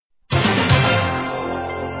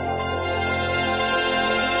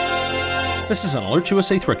This is an Alert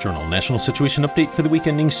USA Threat Journal National Situation Update for the week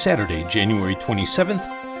ending Saturday, January 27th,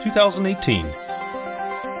 2018.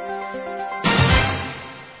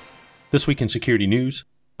 This week in security news.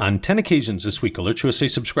 On 10 occasions this week, Alert USA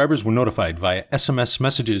subscribers were notified via SMS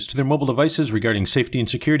messages to their mobile devices regarding safety and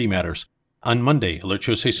security matters. On Monday, Alert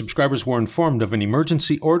USA subscribers were informed of an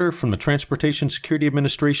emergency order from the Transportation Security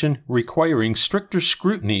Administration requiring stricter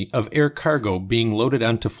scrutiny of air cargo being loaded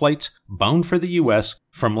onto flights bound for the U.S.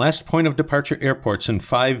 from last point of departure airports in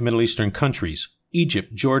 5 Middle Eastern countries: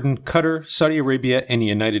 Egypt, Jordan, Qatar, Saudi Arabia, and the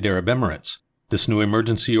United Arab Emirates. This new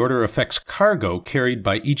emergency order affects cargo carried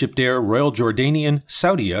by Egypt Air, Royal Jordanian,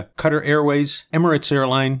 Saudia, Qatar Airways, Emirates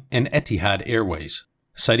Airline, and Etihad Airways.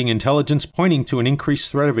 Citing intelligence pointing to an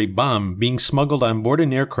increased threat of a bomb being smuggled on board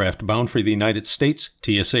an aircraft bound for the United States,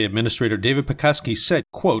 TSA Administrator David Pekoski said,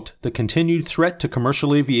 quote, "The continued threat to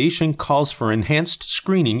commercial aviation calls for enhanced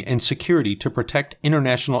screening and security to protect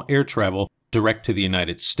international air travel direct to the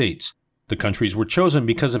United States. The countries were chosen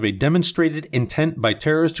because of a demonstrated intent by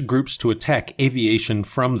terrorist groups to attack aviation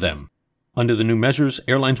from them." Under the new measures,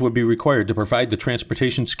 airlines would be required to provide the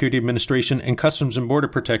Transportation Security Administration and Customs and Border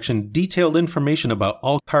Protection detailed information about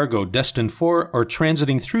all cargo destined for or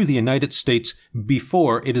transiting through the United States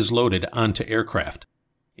before it is loaded onto aircraft.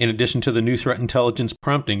 In addition to the new threat intelligence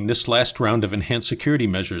prompting this last round of enhanced security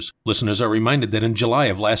measures, listeners are reminded that in July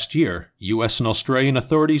of last year, U.S. and Australian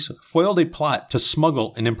authorities foiled a plot to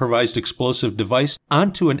smuggle an improvised explosive device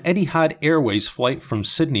onto an Etihad Airways flight from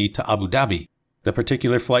Sydney to Abu Dhabi. The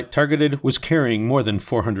particular flight targeted was carrying more than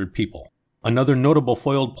 400 people. Another notable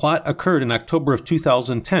foiled plot occurred in October of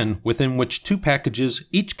 2010, within which 2 packages,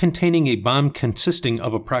 each containing a bomb consisting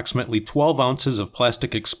of approximately 12 ounces of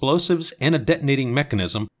plastic explosives and a detonating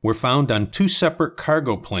mechanism, were found on 2 separate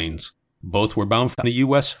cargo planes. Both were bound from the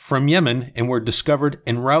U.S. from Yemen and were discovered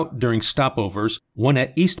en route during stopovers, one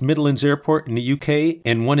at East Midlands Airport in the UK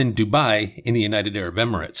and one in Dubai in the United Arab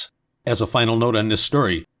Emirates. As a final note on this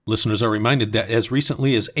story, listeners are reminded that as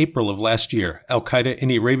recently as April of last year, Al-Qaeda in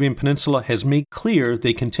the Arabian Peninsula has made clear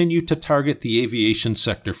they continue to target the aviation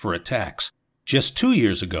sector for attacks. Just 2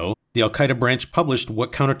 years ago, the Al-Qaeda branch published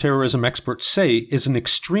what counterterrorism experts say is an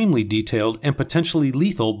extremely detailed and potentially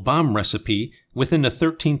lethal bomb recipe within the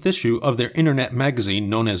 13th issue of their internet magazine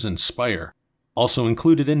known as Inspire. Also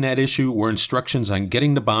included in that issue were instructions on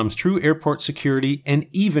getting the bomb through airport security and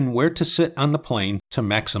even where to sit on the plane to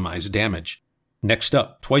maximize damage. Next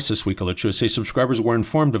up, twice this week, Alert USA subscribers were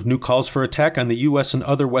informed of new calls for attack on the U.S. and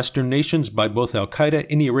other Western nations by both Al-Qaeda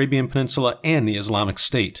in the Arabian Peninsula and the Islamic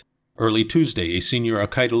State. Early Tuesday, a senior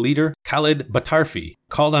Al-Qaeda leader, Khalid Batarfi,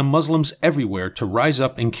 called on Muslims everywhere to rise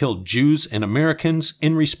up and kill Jews and Americans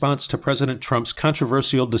in response to President Trump's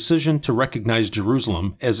controversial decision to recognize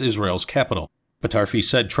Jerusalem as Israel's capital. Batarfi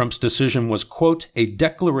said Trump's decision was, quote, "a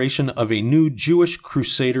declaration of a new Jewish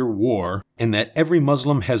crusader war, and that every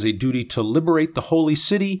Muslim has a duty to liberate the holy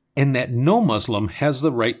city, and that no Muslim has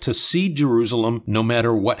the right to cede Jerusalem no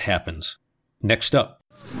matter what happens." Next up.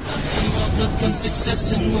 Come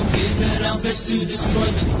success and we'll give it our best to destroy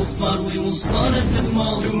the kuffar. We will slaughter them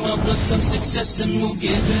all. Through our blood come success and we'll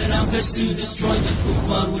give it our best to destroy the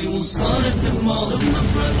kuffar. We will slaughter them all. So my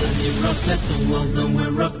brothers, erupt, let the world know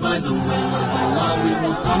we're up by the will of Allah. We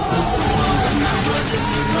will conquer the world. And my brothers,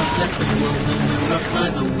 erupt, let the world know we're up by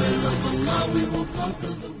the will of Allah. We will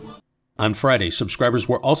conquer the world. On Friday, subscribers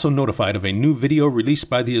were also notified of a new video released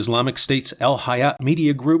by the Islamic State's Al Hayat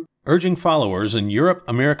Media Group, urging followers in Europe,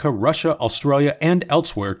 America, Russia, Australia, and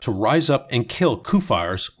elsewhere to rise up and kill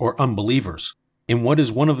kuffars, or unbelievers. In what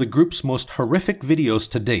is one of the group's most horrific videos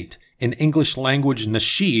to date, an English-language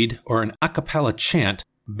nasheed, or an a cappella chant,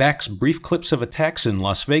 backs brief clips of attacks in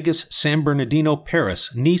Las Vegas, San Bernardino,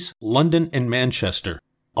 Paris, Nice, London, and Manchester.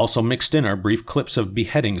 Also mixed in are brief clips of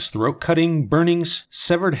beheadings, throat-cutting, burnings,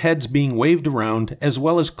 severed heads being waved around, as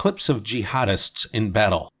well as clips of jihadists in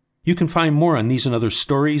battle. You can find more on these and other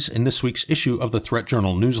stories in this week's issue of the Threat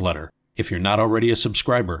Journal newsletter. If you're not already a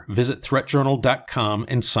subscriber, visit threatjournal.com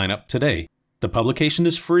and sign up today. The publication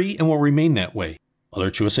is free and will remain that way.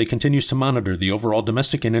 Alert USA continues to monitor the overall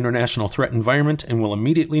domestic and international threat environment and will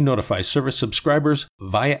immediately notify service subscribers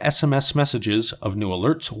via SMS messages of new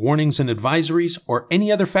alerts, warnings, and advisories, or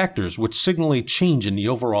any other factors which signal a change in the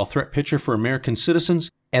overall threat picture for American citizens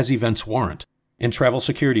as events warrant. In travel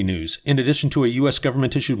security news, in addition to a U.S.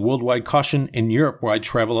 government-issued worldwide caution and Europe-wide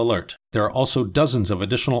travel alert, there are also dozens of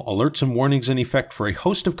additional alerts and warnings in effect for a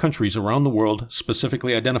host of countries around the world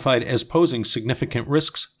specifically identified as posing significant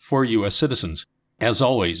risks for U.S. citizens. As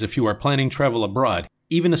always, if you are planning travel abroad,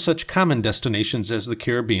 even to such common destinations as the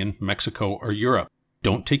Caribbean, Mexico, or Europe,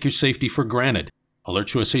 don't take your safety for granted.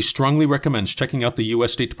 AlertsUSA strongly recommends checking out the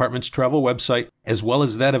U.S. State Department's travel website as well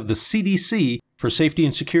as that of the CDC for safety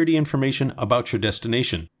and security information about your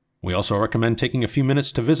destination. We also recommend taking a few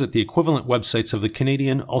minutes to visit the equivalent websites of the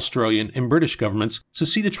Canadian, Australian, and British governments to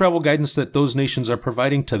see the travel guidance that those nations are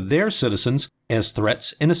providing to their citizens, as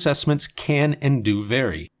threats and assessments can and do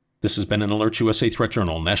vary. This has been an AlertsUSA Threat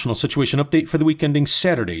Journal National Situation Update for the week ending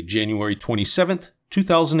Saturday, January 27th,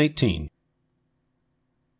 2018.